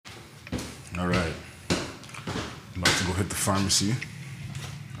to go hit the pharmacy.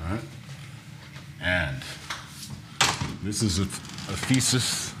 All right. And this is a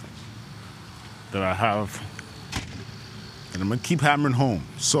thesis that I have, and I'm gonna keep hammering home.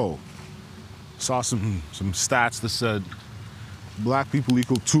 So, saw some stats that said black people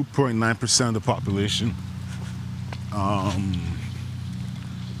equal 2.9% of the population. Our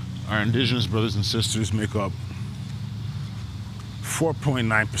indigenous brothers and sisters make up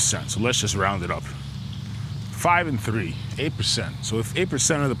 4.9%. So let's just round it up. 5 and 3, 8%. So if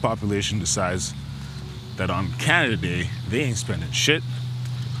 8% of the population decides that on Canada Day, they ain't spending shit,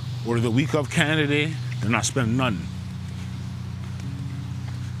 or the week of Canada Day, they're not spending nothing.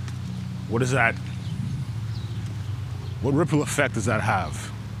 What is that? What ripple effect does that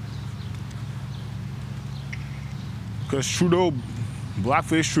have? Because Trudeau,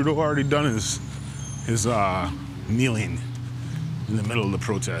 blackface Trudeau already done his kneeling in the middle of the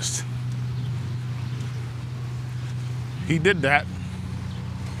protest. He did that,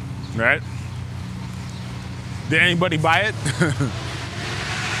 right? Did anybody buy it?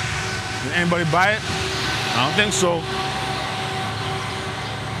 Did anybody buy it? I don't think so.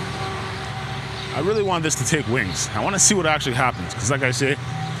 I really want this to take wings. I want to see what actually happens, because like I say,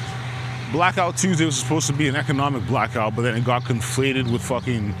 Blackout Tuesday was supposed to be an economic blackout, but then it got conflated with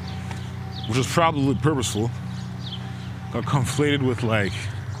fucking, which was probably purposeful, got conflated with like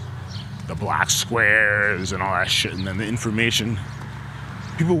the black squares and all that shit, and then the information.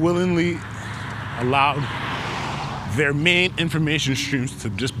 People willingly allowed their main information streams to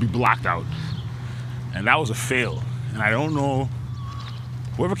just be blacked out. And that was a fail. And I don't know,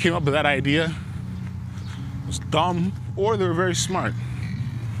 whoever came up with that idea was dumb, or they were very smart.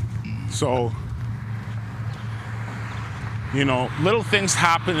 So, you know, little things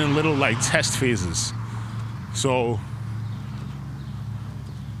happen in little like test phases. So,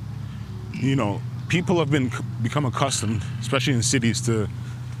 you know, people have become accustomed, especially in cities, to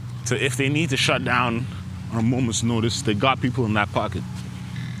if they need to shut down on a moment's notice, they got people in that pocket.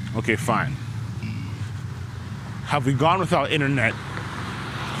 Okay, fine. Have we gone without internet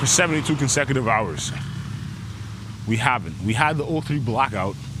for 72 consecutive hours? We haven't. We had the 03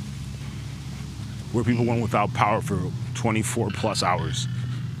 blackout where people went without power for 24 plus hours.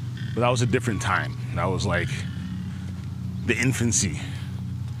 But that was a different time. That was like the infancy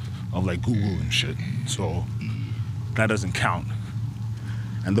of like Google and shit. So that doesn't count.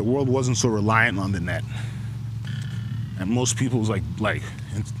 And the world wasn't so reliant on the net. And most people's like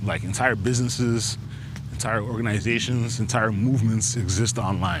entire businesses, entire organizations, entire movements exist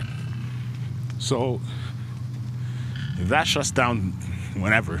online. So if that shuts down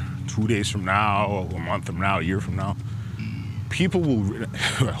whenever, 2 days from now, a month from now, a year from now, people will,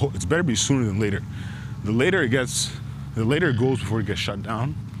 it's better be sooner than later. The later it goes before it gets shut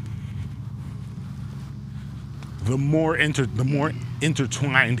down, the more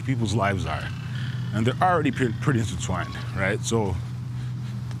intertwined people's lives are. And they're already pretty intertwined, right? So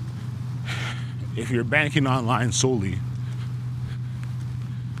if you're banking online solely,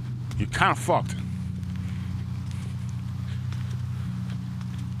 you're kind of fucked.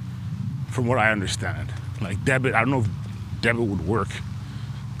 From what I understand. Like debit, I don't know if debit would work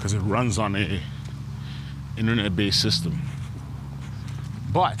because it runs on a internet-based system.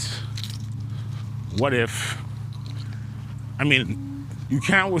 But what if, I mean, you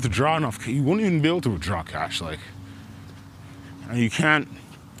can't withdraw enough, you won't even be able to withdraw cash, like, and you can't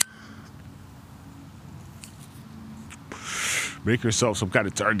make yourself some kind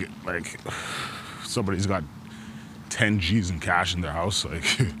of target, like somebody's got 10 G's in cash in their house, like,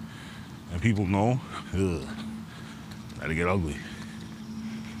 and people know, that'll get ugly.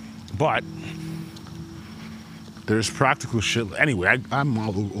 But there's practical shit. Anyway, I'm all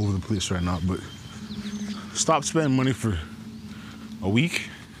over the place right now, but stop spending money for a week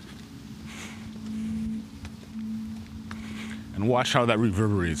and watch how that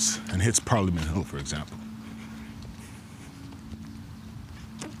reverberates and hits Parliament Hill, for example.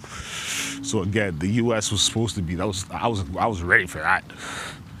 So again, the U.S. was supposed to be, I was ready for that.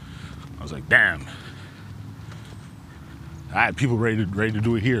 I was like, damn. I had people ready to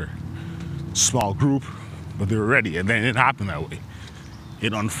do it here. Small group, but they were ready, and then it happened that way.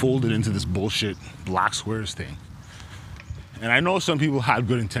 It unfolded into this bullshit black squares thing. And I know some people had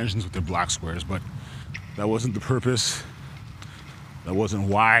good intentions with their black squares, but that wasn't the purpose. That wasn't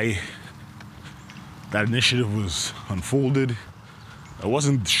why that initiative was unfolded. I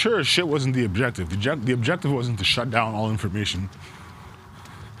wasn't sure shit wasn't the objective. The objective wasn't to shut down all information.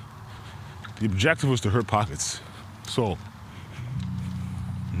 The objective was to hurt pockets. So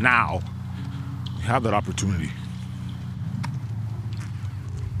now we have that opportunity.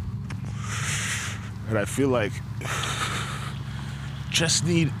 And I feel like just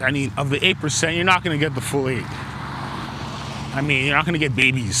need, of the 8%, you're not going to get the full 8. I mean, you're not going to get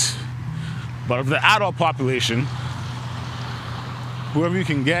babies. But of the adult population, whoever you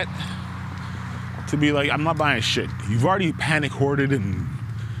can get to be like, I'm not buying shit. You've already panic hoarded and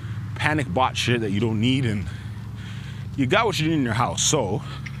panic bought shit that you don't need, and you got what you need in your house. So,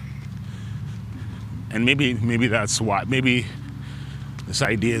 and maybe that's why. Maybe this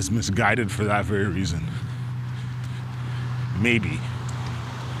idea is misguided for that very reason. Maybe.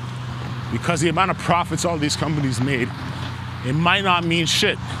 Because the amount of profits all these companies made, it might not mean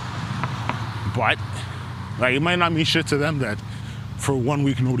shit. But, like, it might not mean shit to them that for 1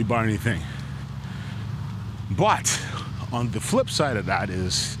 week nobody bought anything. But, on the flip side of that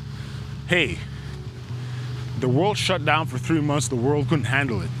is, hey, the world shut down for 3 months, the world couldn't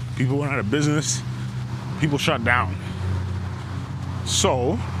handle it. People went out of business, people shut down.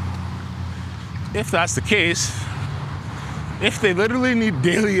 So, if that's the case, if they literally need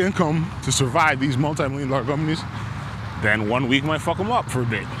daily income to survive, these multi-million-dollar companies, then 1 week might fuck them up for a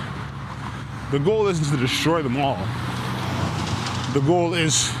bit. The goal isn't to destroy them all. The goal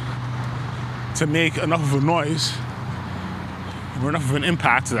is to make enough of a noise or enough of an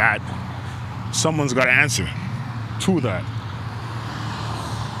impact that someone's got to answer to that.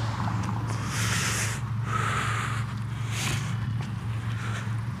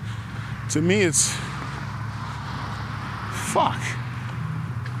 To me, it's fuck.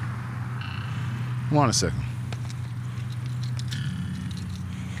 Hold on a second.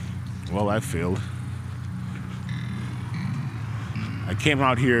 Well, I failed. I came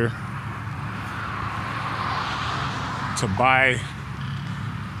out here to buy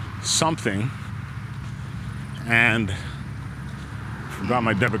something and forgot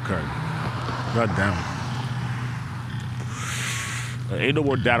my debit card. God damn. Ain't no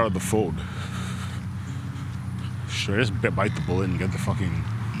more data on the phone. Should I just bite the bullet and get the fucking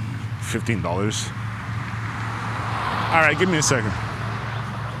 $15? Alright, give me a second.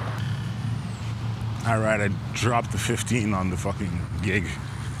 Alright, I dropped the 15 on the fucking gig.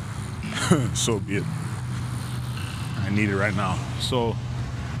 So be it. I need it right now. So,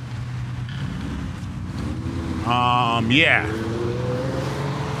 yeah.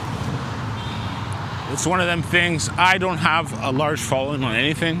 It's one of them things. I don't have a large following on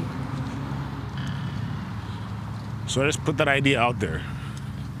anything. So I just put that idea out there.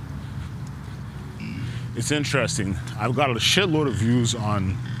 It's interesting. I've got a shitload of views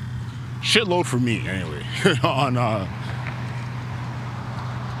on, shitload for me anyway, on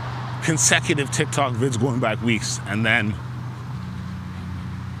consecutive TikTok vids going back weeks. And then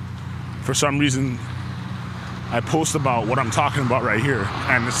for some reason, I post about what I'm talking about right here.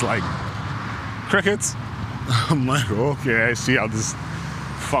 And it's like, crickets. I'm like, okay, I see how this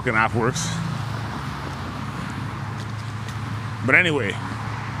fucking app works. But anyway,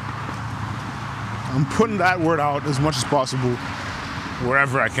 I'm putting that word out as much as possible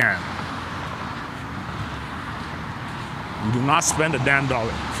wherever I can. You do not spend a damn dollar.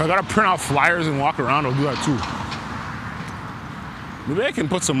 If I gotta print out flyers and walk around, I'll do that too. Maybe I can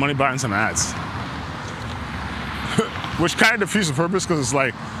put some money behind some ads. Which kind of defeats the purpose, because it's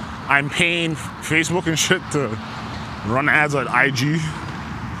like, I'm paying Facebook and shit to run ads on IG,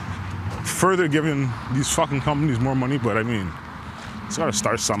 further giving these fucking companies more money, but I mean, it's gotta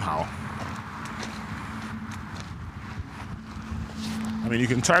start somehow. I mean, you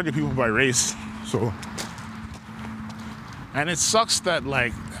can target people by race, so. And it sucks that,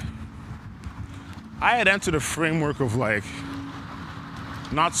 like, I had entered a framework of, like,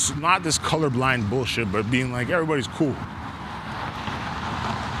 not this colorblind bullshit, but being like, everybody's cool.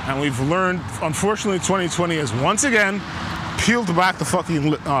 And we've learned, unfortunately, 2020 has once again peeled back the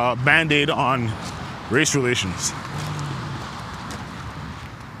fucking Band-Aid on race relations.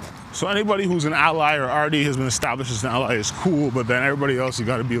 So anybody who's an ally or already has been established as an ally is cool, but then everybody else, you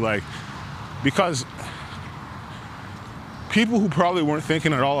gotta be like, because people who probably weren't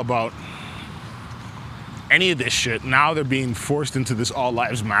thinking at all about any of this shit, now they're being forced into this all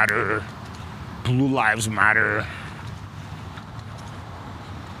lives matter, blue lives matter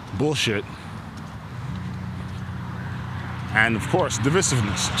bullshit. And of course,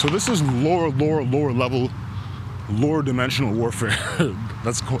 divisiveness. So this is lower level, lower dimensional warfare.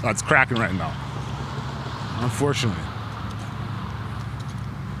 That's cracking right now. Unfortunately.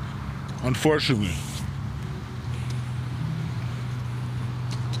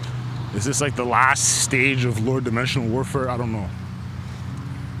 Is this like the last stage of lower dimensional warfare? I don't know.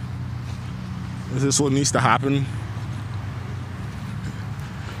 Is this what needs to happen?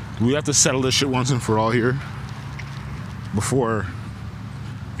 Do we have to settle this shit once and for all here? Before,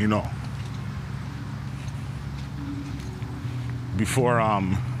 you know. before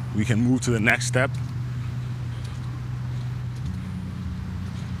we can move to the next step.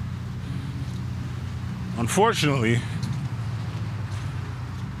 Unfortunately,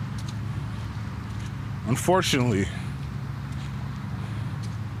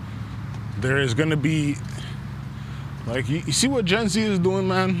 there is gonna be, like, you see what Gen Z is doing,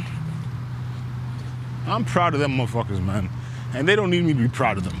 man? I'm proud of them motherfuckers, man. And they don't need me to be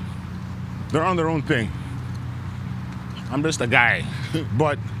proud of them. They're on their own thing. I'm just a guy.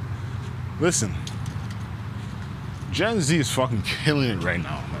 But listen, Gen Z is fucking killing it right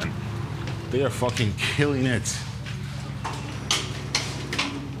now, man. They are fucking killing it.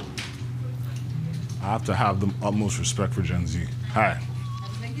 I have to have the utmost respect for Gen Z. Hi. I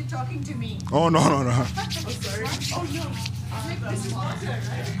think you're talking to me. Oh, no. Oh, sorry. Oh, no. This is awesome, right?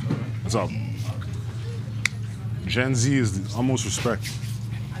 What's up? Gen Z is the utmost respect.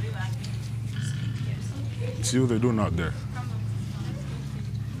 See what they're doing out there.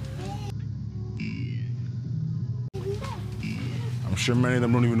 I'm sure many of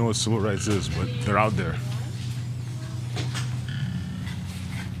them don't even know what civil rights is, but they're out there.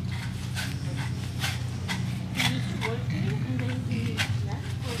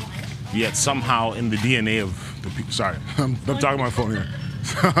 Yet somehow in the DNA of the people, sorry, I'm talking on my phone here.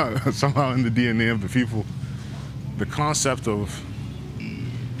 Somehow in the DNA of the people, the concept of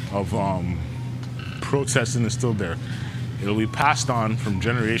protesting is still there. It'll be passed on from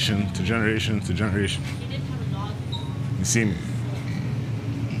generation to generation to generation. You see me?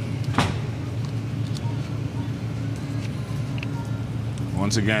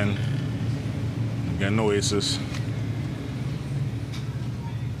 Once again Oasis.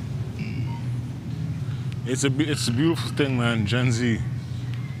 It's a beautiful thing, man. Gen Z,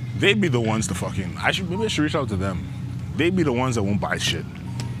 they'd be the ones to fucking, maybe I should reach out to them. They'd be the ones that won't buy shit.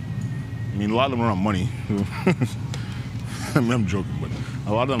 I mean, a lot of them don't have money. I mean, I'm joking, but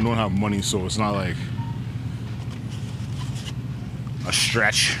a lot of them don't have money, so it's not like a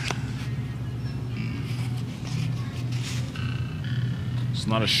stretch. It's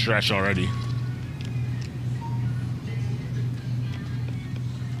not a stretch already.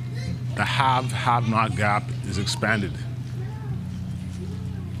 The have-not gap is expanded.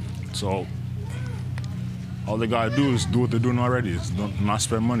 So all they gotta do is do what they're doing already, is not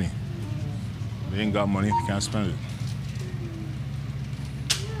spend money. They ain't got money, they can't spend it.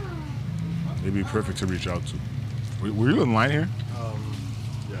 They'd be perfect to reach out to. Were you in line here?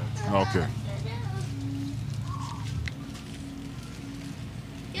 Yeah. Okay.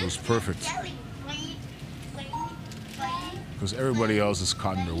 It was perfect. Because everybody else is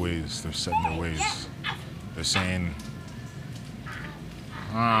caught in their ways. They're set in their ways. They're saying,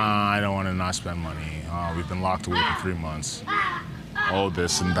 I don't want to not spend money. We've been locked away for 3 months. Oh,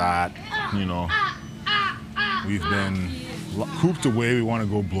 this and that. You know, we've been cooped away. We want to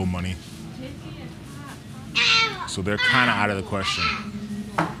go blow money. So they're kind of out of the question.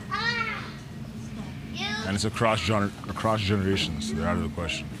 And it's across generations. They're out of the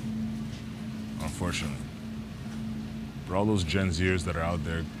question, unfortunately. For all those Gen Zers that are out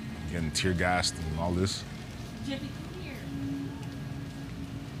there getting tear gassed and all this,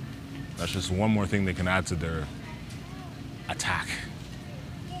 that's just one more thing they can add to their attack.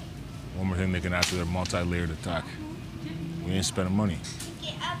 One more thing they can add to their multi-layered attack. We ain't spending money.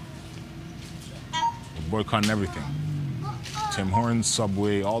 We're boycotting everything. Tim Hortons,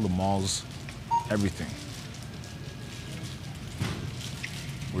 Subway, all the malls, everything.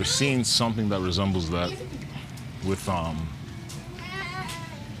 We're seeing something that resembles that with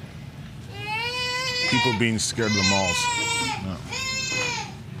people being scared of the malls. No.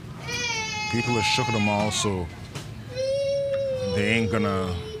 People are shook at the malls, so they ain't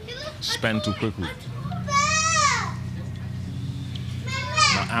gonna spend too quickly.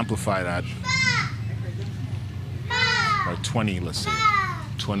 Now amplify that by 20, let's say.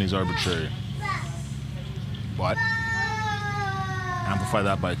 20 is arbitrary. But amplify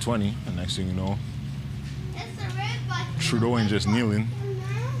that by 20, and next thing you know, Trudeau ain't just kneeling.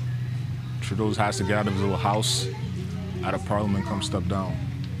 Trudeau has to get out of his little house, out of Parliament, come step down,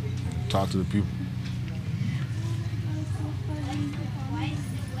 talk to the people.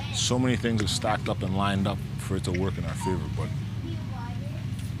 So many things are stacked up and lined up for it to work in our favor, but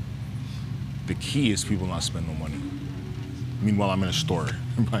the key is people not spend no money. Meanwhile, I'm in a store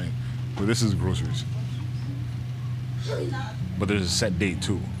buying, but this is groceries. But there's a set date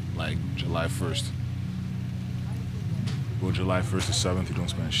too, like July 1st. Go July 1st to 7th, you don't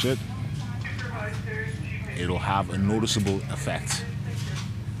spend shit. It'll have a noticeable effect.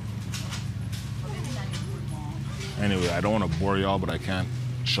 Anyway, I don't want to bore y'all, but I can't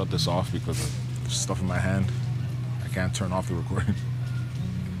shut this off because of stuff in my hand. I can't turn off the recording.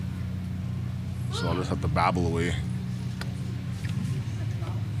 So I'll just have to babble away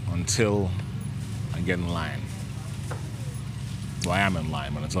until I get in line. Well, I am in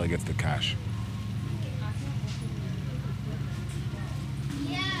line, but until I get to the cash.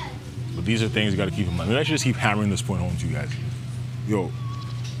 But these are things you gotta keep in mind. Maybe I should just keep hammering this point home to you guys. Yo,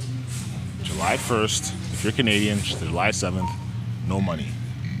 July 1st, if you're Canadian, July 7th, no money.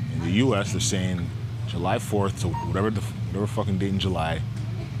 In the US, they're saying July 4th to whatever fucking date in July,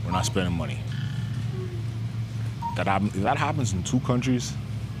 we're not spending money. If that happens in 2 countries,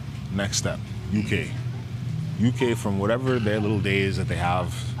 next step, UK. UK, from whatever their little days that they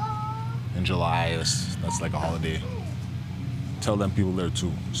have in July, that's like a holiday. Tell them people there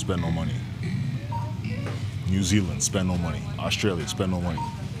too, spend no money. New Zealand, spend no money. Australia, spend no money.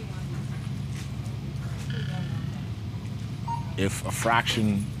 If a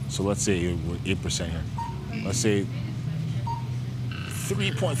fraction, so let's say we're 8% here. Let's say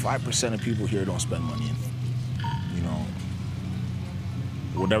 3.5% of people here don't spend money. You know,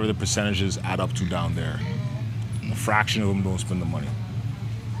 whatever the percentages add up to down there, a fraction of them don't spend the money.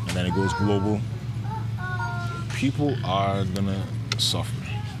 And then it goes global. People are gonna suffer.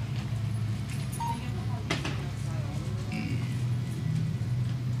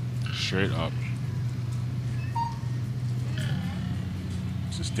 Straight up.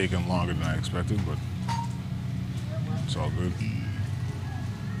 It's just taking longer than I expected, but it's all good.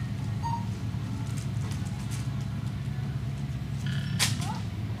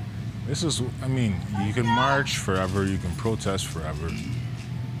 This is, I mean, you can march forever, you can protest forever.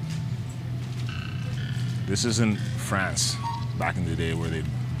 This isn't France back in the day where they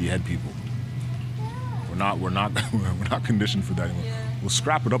behead people. We're not conditioned for that anymore. We'll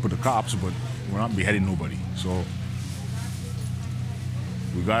scrap it up with the cops, but we're not beheading nobody. So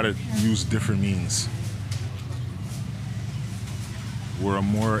we gotta use different means. We're a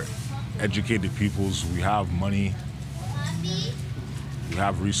more educated peoples. We have money. We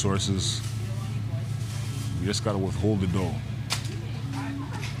have resources. We just gotta withhold the dough.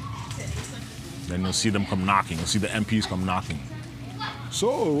 Then you'll see them come knocking. You'll see the MPs come knocking.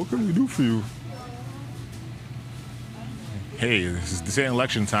 So, what can we do for you? Hey, this ain't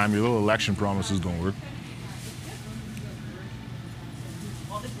election time. Your little election promises don't work.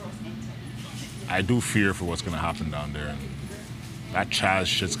 I do fear for what's gonna happen down there. And that Chaz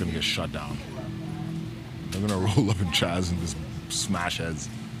shit's gonna get shut down. They're gonna roll up in Chaz and just smash heads,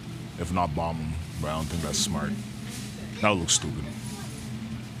 if not bomb them. But I don't think that's smart. That would look stupid.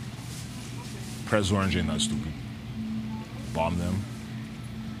 Press Orange ain't that stupid. Bomb them.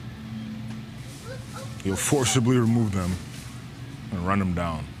 He'll forcibly remove them and run them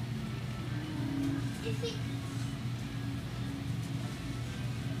down.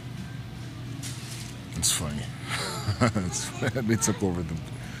 It's funny. They took over the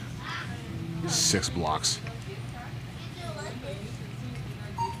 6 blocks.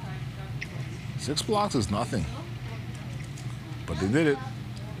 6 blocks is nothing. But they did it.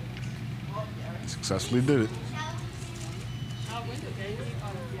 They successfully did it.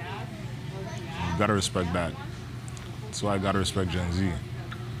 You gotta respect that. That's why I gotta respect Gen Z.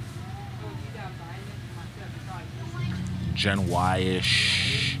 Gen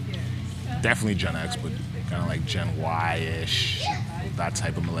Y-ish. Definitely Gen X, but kind of like Gen Y-ish. That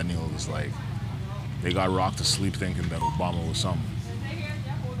type of millennial is like, they got rocked to sleep thinking that Obama was something.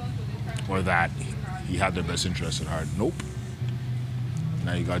 Or that he had their best interests at heart. Nope.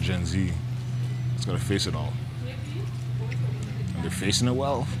 Now you got Gen Z. It's gotta face it all. And they're facing it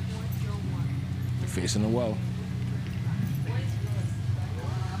well. They're facing it well.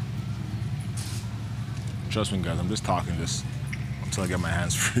 Trust me, guys, I'm just talking this until I get my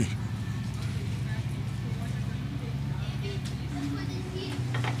hands free.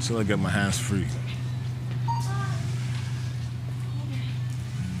 Until I get my hands free.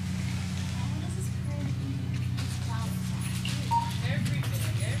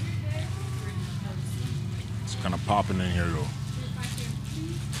 It's kind of popping in here though.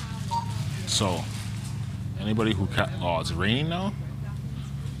 So, anybody who oh, it's raining now?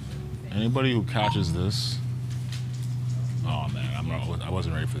 Anybody who catches this, oh man, I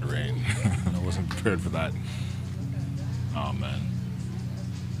wasn't ready for the rain. I wasn't prepared for that. Oh man.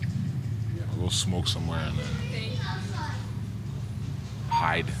 I'll go smoke somewhere and then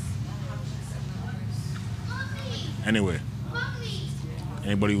hide. Anyway,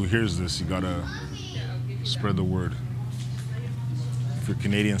 anybody who hears this, you gotta spread the word. If you're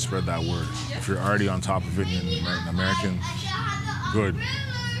Canadian, spread that word. If you're already on top of it and you're American, good.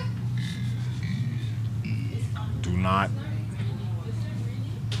 Do not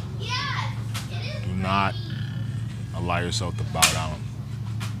allow yourself to bow down.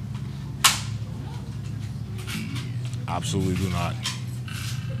 Absolutely do not.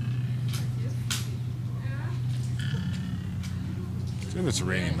 I think it's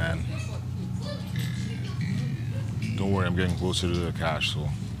raining, man. Don't worry, I'm getting closer to the cash, so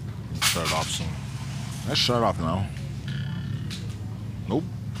I'll shut it off soon. Let's shut it off now. Nope.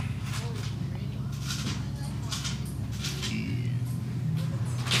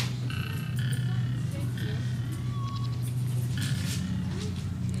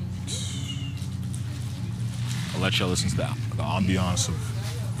 I'll let y'all listen to the ambiance of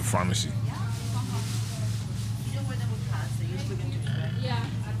the pharmacy. Yeah,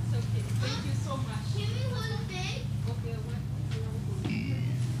 that's okay. Thank you so much. Okay,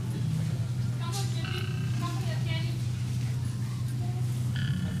 come on, Jimmy. Come here, Kenny.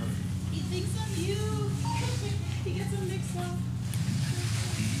 He thinks of you. He gets him mixed up.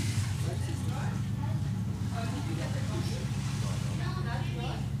 Where's his car? Oh, did you get the coffee? No, that's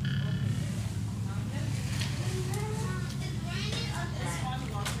good.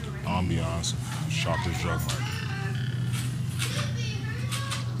 Ambiance of Shoppers Drug Mart.